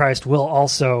coming Antichrist will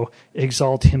also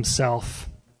exalt himself.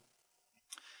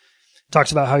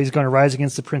 Talks about how he's going to rise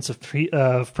against the prince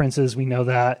of princes. We know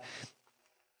that.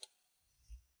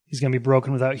 He's going to be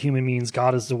broken without human means.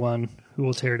 God is the one who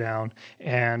will tear down.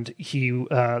 And he,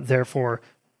 therefore,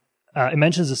 it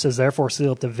mentions, it says, therefore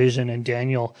seal up the vision. And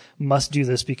Daniel must do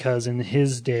this because in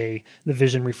his day, the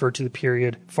vision referred to the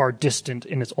period far distant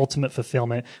in its ultimate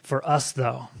fulfillment. For us,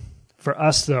 though,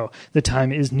 the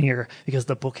time is near because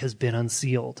the book has been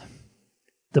unsealed.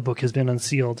 The book has been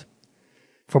unsealed.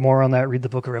 For more on that, read the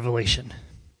book of Revelation.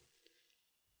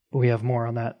 But we have more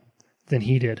on that than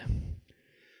he did.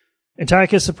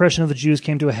 Antiochus' suppression of the Jews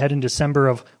came to a head in December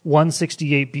of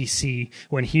 168 BC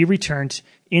when he returned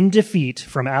in defeat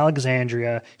from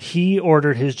Alexandria. He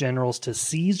ordered his generals to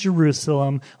seize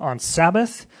Jerusalem on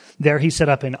Sabbath. There he set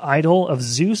up an idol of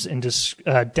Zeus and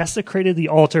desecrated the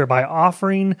altar by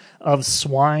offering of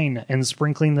swine and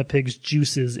sprinkling the pig's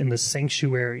juices in the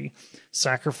sanctuary.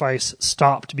 Sacrifice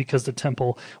stopped because the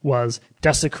temple was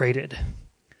desecrated.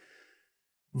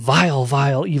 Vile,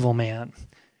 vile, evil man.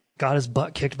 Got his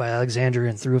butt kicked by Alexander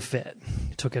and threw a fit.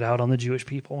 He took it out on the Jewish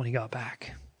people when he got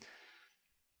back.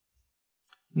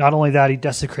 Not only that, he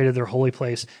desecrated their holy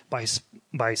place by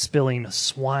spilling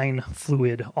swine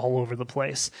fluid all over the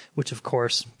place, which of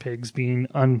course, pigs being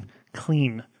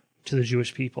unclean to the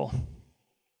Jewish people.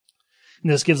 And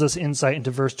this gives us insight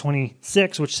into verse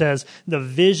 26, which says, the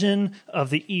vision of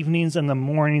the evenings and the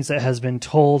mornings that has been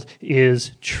told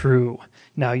is true.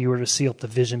 Now you are to seal up the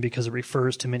vision because it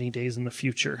refers to many days in the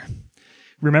future.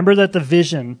 Remember that the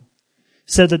vision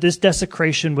said that this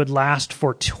desecration would last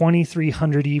for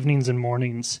 2,300 evenings and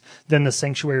mornings. Then the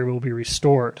sanctuary will be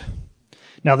restored.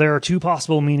 Now there are two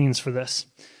possible meanings for this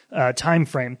time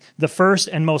frame. The first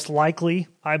and most likely,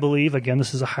 I believe, again,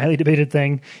 this is a highly debated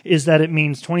thing, is that it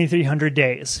means 2,300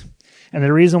 days. And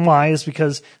the reason why is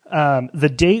because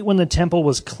the date when the temple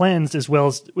was cleansed is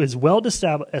well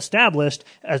established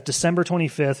as December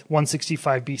 25th,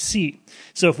 165 BC.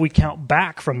 So if we count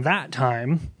back from that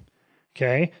time,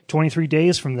 okay, 23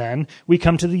 days from then, we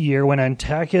come to the year when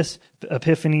Antiochus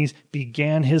Epiphanes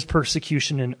began his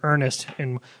persecution in earnest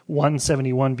in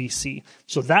 171 BC.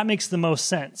 So that makes the most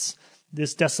sense.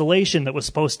 This desolation that was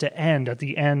supposed to end at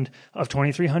the end of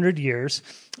 2,300 years,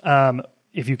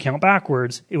 if you count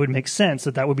backwards, it would make sense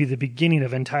that that would be the beginning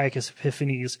of Antiochus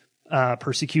Epiphanes'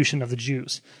 persecution of the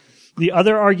Jews. The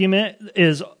other argument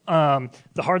is, the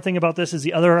hard thing about this is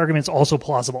the other argument is also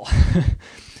plausible.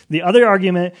 The other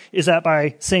argument is that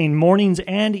by saying mornings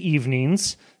and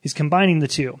evenings, he's combining the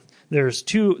two. There's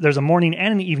a morning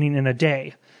and an evening in a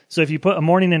day. So if you put a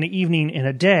morning and an evening in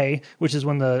a day, which is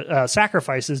when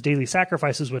the daily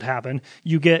sacrifices would happen,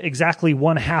 you get exactly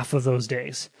one half of those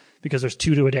days. Because there's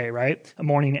 2 to a day, right? A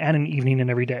morning and an evening in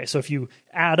every day. So if you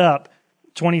add up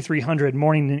 2,300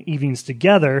 morning and evenings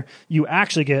together, you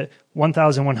actually get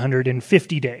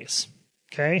 1,150 days.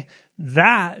 Okay?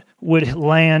 That would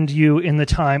land you in the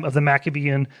time of the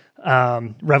Maccabean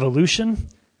Revolution,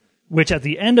 which at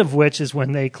the end of which is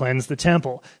when they cleansed the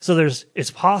temple. So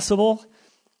it's possible,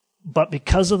 but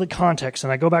because of the context,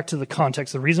 and I go back to the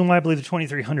context, the reason why I believe the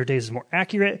 2,300 days is more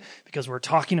accurate, because we're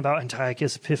talking about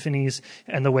Antiochus Epiphanes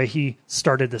and the way he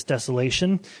started this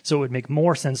desolation. So it would make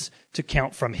more sense to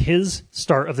count from his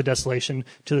start of the desolation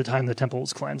to the time the temple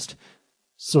was cleansed.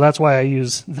 So that's why I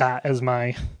use that as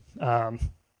my,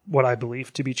 what I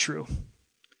believe to be true.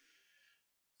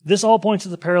 This all points to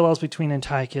the parallels between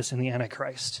Antiochus and the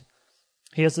Antichrist.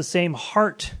 He has the same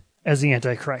heart as the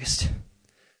Antichrist,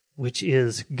 which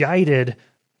is guided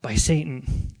by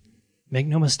Satan. Make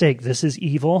no mistake, this is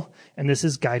evil, and this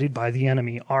is guided by the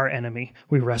enemy, our enemy.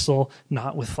 We wrestle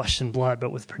not with flesh and blood,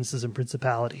 but with princes and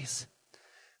principalities.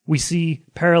 We see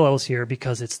parallels here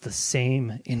because it's the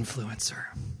same influencer.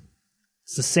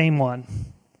 It's the same one.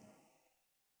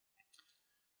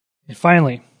 And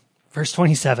finally, verse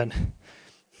 27.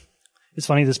 It's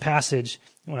funny, this passage,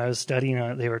 when I was studying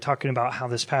it, they were talking about how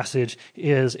this passage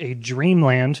is a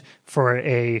dreamland for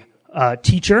a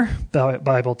teacher,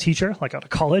 Bible teacher, like out of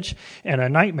college, and a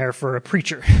nightmare for a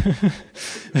preacher.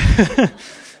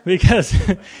 Because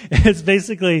it's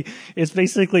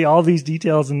basically all these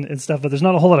details and stuff, but there's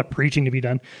not a whole lot of preaching to be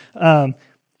done.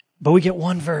 But we get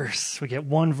one verse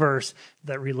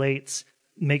that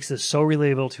makes this so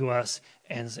relatable to us,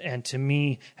 and to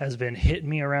me has been hitting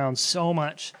me around so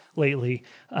much lately,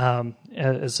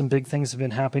 as some big things have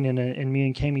been happening in me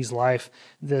and Kami's life.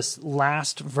 This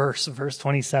last verse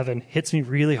 27, hits me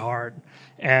really hard,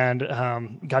 and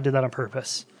God did that on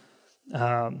purpose.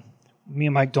 Me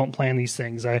and Mike don't plan these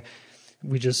things.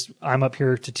 I'm up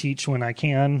here to teach when I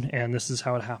can, and this is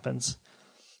how it happens.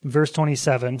 Verse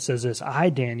 27 says this: I,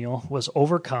 Daniel, was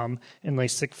overcome and lay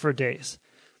sick for days.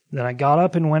 Then I got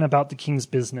up and went about the king's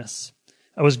business.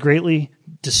 I was greatly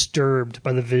disturbed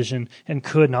by the vision and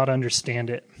could not understand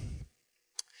it.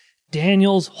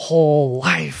 Daniel's whole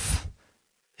life,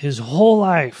 his whole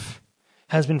life,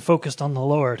 has been focused on the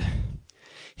Lord.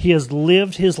 He has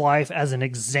lived his life as an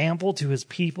example to his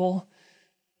people,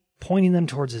 pointing them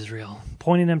towards Israel,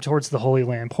 pointing them towards the Holy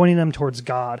Land, pointing them towards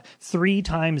God, 3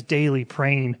 times daily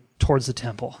praying towards the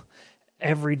temple,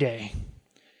 every day.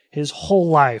 His whole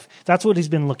life. That's what he's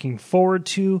been looking forward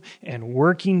to and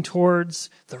working towards,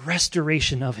 the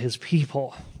restoration of his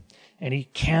people. And he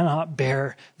cannot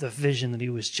bear the vision that he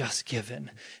was just given.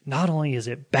 Not only is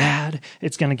it bad,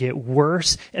 it's going to get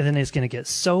worse, and then it's going to get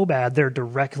so bad they're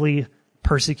directly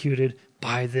persecuted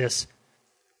by this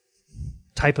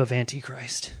type of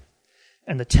Antichrist.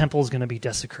 And the temple is going to be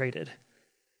desecrated.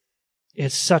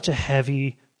 It's such a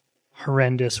heavy,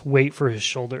 horrendous weight for his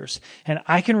shoulders. And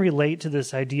I can relate to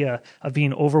this idea of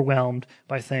being overwhelmed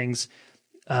by things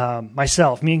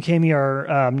myself. Me and Kami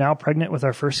are now pregnant with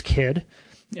our first kid.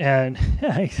 And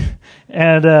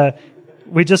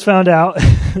we just found out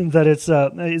that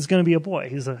it's going to be a boy.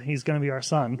 He's going to be our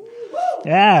son.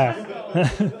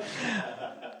 Yeah.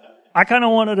 I kind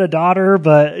of wanted a daughter,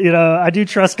 but I do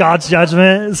trust God's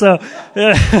judgment. So,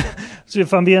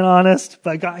 if I'm being honest,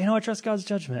 but God, I trust God's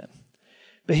judgment.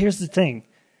 But here's the thing.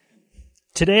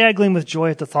 Today I gleam with joy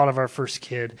at the thought of our first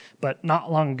kid, but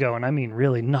not long ago, and I mean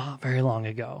really not very long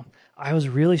ago, I was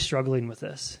really struggling with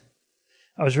this.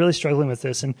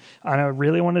 And I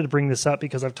really wanted to bring this up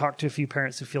because I've talked to a few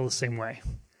parents who feel the same way,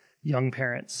 young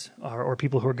parents or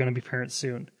people who are going to be parents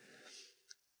soon.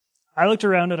 I looked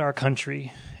around at our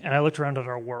country and I looked around at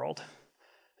our world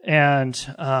and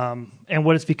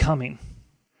what it's becoming.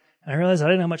 And I realized I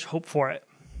didn't have much hope for it.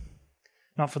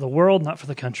 Not for the world, not for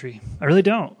the country. I really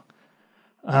don't.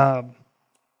 I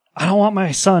don't want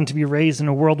my son to be raised in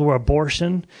a world where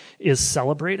abortion is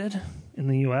celebrated in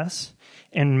the U.S.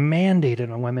 and mandated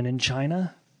on women in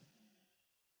China,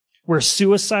 where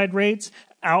suicide rates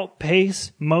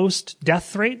outpace most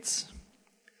death rates.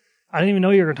 I didn't even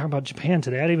know you were going to talk about Japan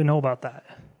today. I didn't even know about that.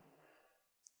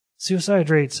 Suicide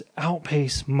rates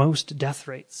outpace most death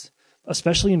rates,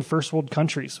 especially in first world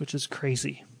countries, which is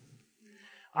crazy.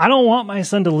 I don't want my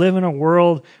son to live in a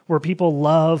world where people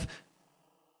love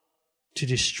to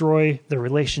destroy their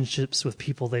relationships with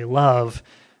people they love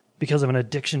because of an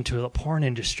addiction to the porn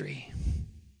industry.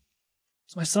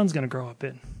 So my son's going to grow up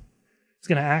in. He's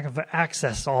going to have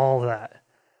access to all of that.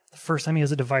 The first time he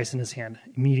has a device in his hand,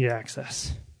 immediate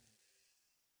access.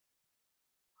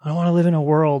 I don't want to live in a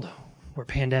world where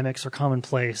pandemics are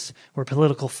commonplace, where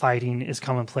political fighting is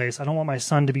commonplace. I don't want my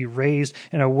son to be raised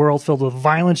in a world filled with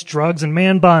violence, drugs, and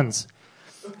man buns.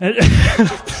 I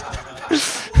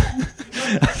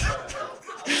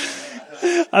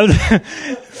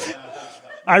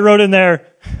wrote in there,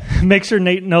 make sure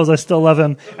Nate knows I still love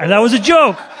him. And that was a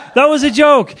joke. That was a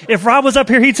joke. If Rob was up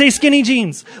here, he'd say skinny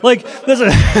jeans. Like, listen.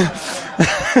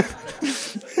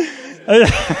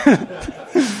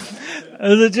 It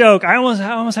was a joke. I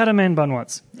almost had a man bun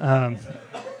once. Then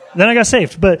I got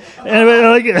saved. But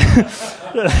anyway,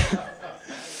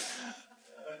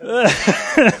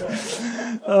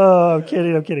 I'm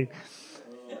kidding.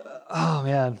 Oh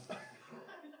man.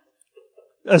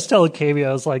 I was telling Kami,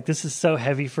 I was like, this is so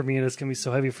heavy for me, and it's going to be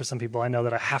so heavy for some people. I know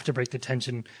that I have to break the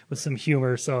tension with some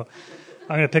humor, so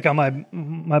I'm going to pick on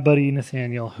my buddy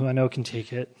Nathaniel, who I know can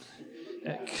take it,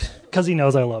 because he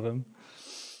knows I love him.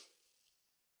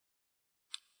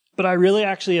 But I really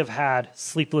actually have had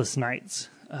sleepless nights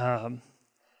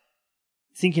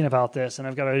thinking about this, and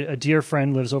I've got a dear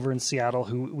friend lives over in Seattle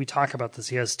who we talk about this.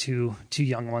 He has two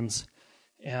young ones,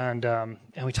 and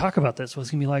we talk about this, what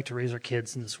it's going to be like to raise our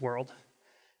kids in this world,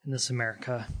 in this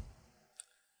America.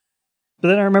 But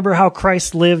then I remember how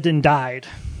Christ lived and died.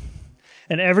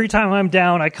 And every time I'm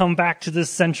down, I come back to this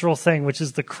central thing, which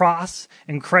is the cross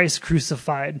and Christ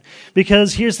crucified.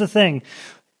 Because here's the thing.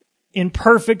 In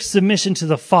perfect submission to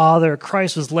the Father,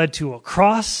 Christ was led to a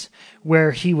cross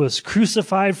where he was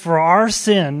crucified for our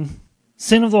sin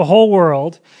of the whole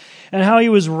world, and how he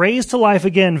was raised to life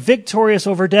again, victorious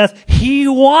over death. He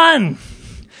won.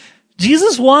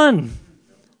 Jesus won.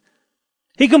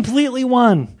 He completely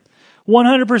won.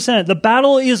 100%. The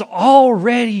battle is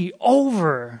already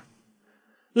over.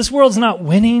 This world's not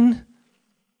winning.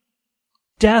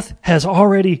 Death has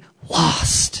already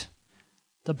lost.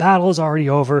 The battle is already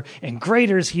over, and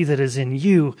greater is he that is in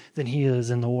you than he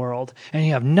is in the world. And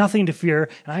you have nothing to fear,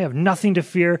 and I have nothing to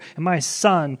fear, and my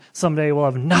son someday will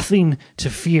have nothing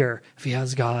to fear if he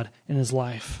has God in his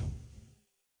life.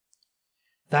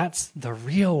 That's the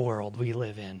real world we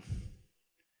live in.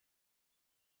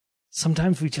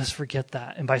 Sometimes we just forget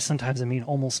that, and by sometimes I mean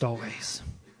almost always.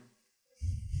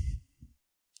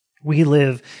 We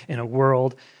live in a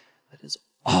world that has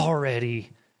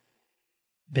already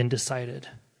been decided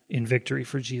in victory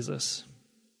for Jesus.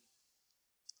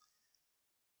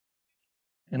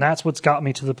 And that's what's got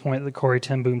me to the point that Corrie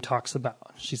ten Boom talks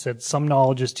about. She said, some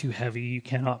knowledge is too heavy, you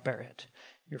cannot bear it.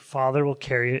 Your Father will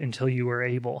carry it until you are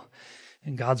able.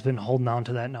 And God's been holding on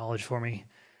to that knowledge for me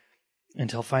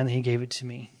until finally he gave it to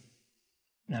me.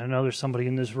 And I know there's somebody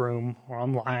in this room or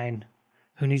online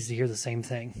who needs to hear the same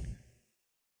thing.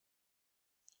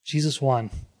 Jesus won.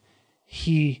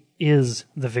 He is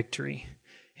the victory.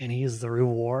 And he is the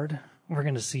reward. We're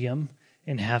going to see him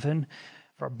in heaven.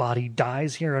 If our body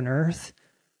dies here on earth,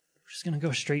 we're just going to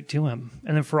go straight to him.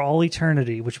 And then for all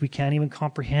eternity, which we can't even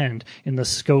comprehend in the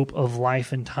scope of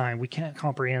life and time, we can't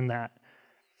comprehend that.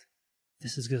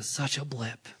 This is just such a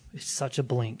blip. It's such a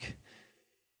blink.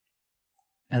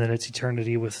 And then it's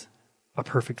eternity with a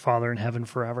perfect Father in heaven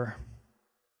forever.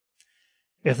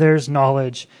 If there's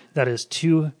knowledge that is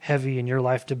too heavy in your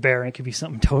life to bear, and it could be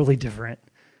something totally different.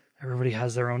 Everybody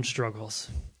has their own struggles.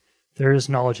 There is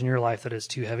knowledge in your life that is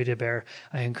too heavy to bear.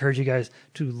 I encourage you guys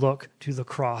to look to the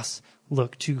cross,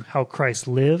 look to how Christ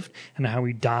lived and how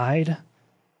he died,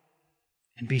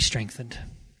 and be strengthened.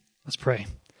 Let's pray.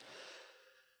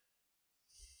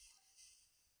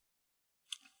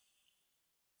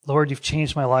 Lord, you've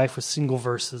changed my life with single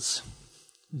verses.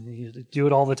 You do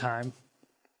it all the time.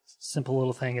 Simple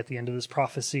little thing at the end of this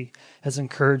prophecy has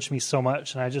encouraged me so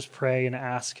much, and I just pray and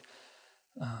ask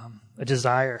a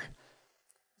desire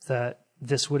that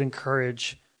this would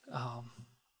encourage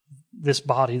this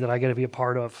body that I get to be a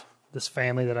part of, this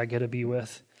family that I get to be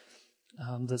with,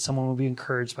 that someone will be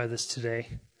encouraged by this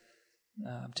today,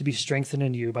 to be strengthened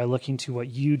in you by looking to what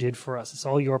you did for us. It's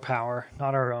all your power,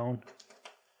 not our own.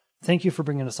 Thank you for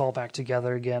bringing us all back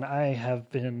together again. I have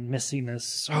been missing this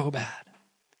so bad.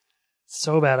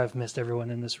 So bad I've missed everyone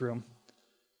in this room.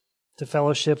 To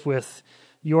fellowship with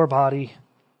your body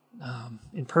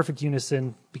in perfect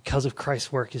unison because of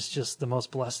Christ's work is just the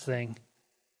most blessed thing.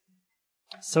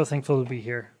 So thankful to be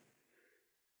here.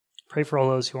 Pray for all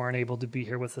those who aren't able to be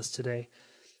here with us today.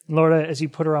 Lord, as you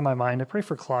put her on my mind, I pray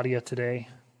for Claudia today.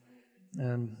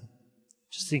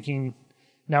 Just thinking,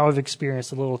 now I've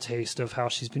experienced a little taste of how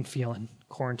she's been feeling,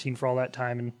 quarantined for all that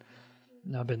time, and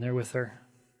now I've been there with her.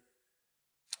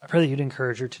 I pray that you'd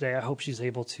encourage her today. I hope she's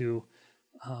able to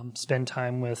spend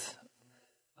time with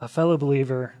a fellow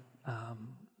believer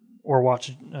or watch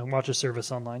a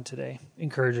service online today.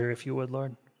 Encourage her if you would,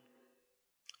 Lord.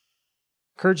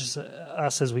 Encourage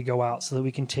us as we go out so that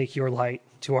we can take your light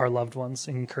to our loved ones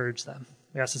and encourage them.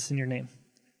 We ask this in your name.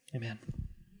 Amen.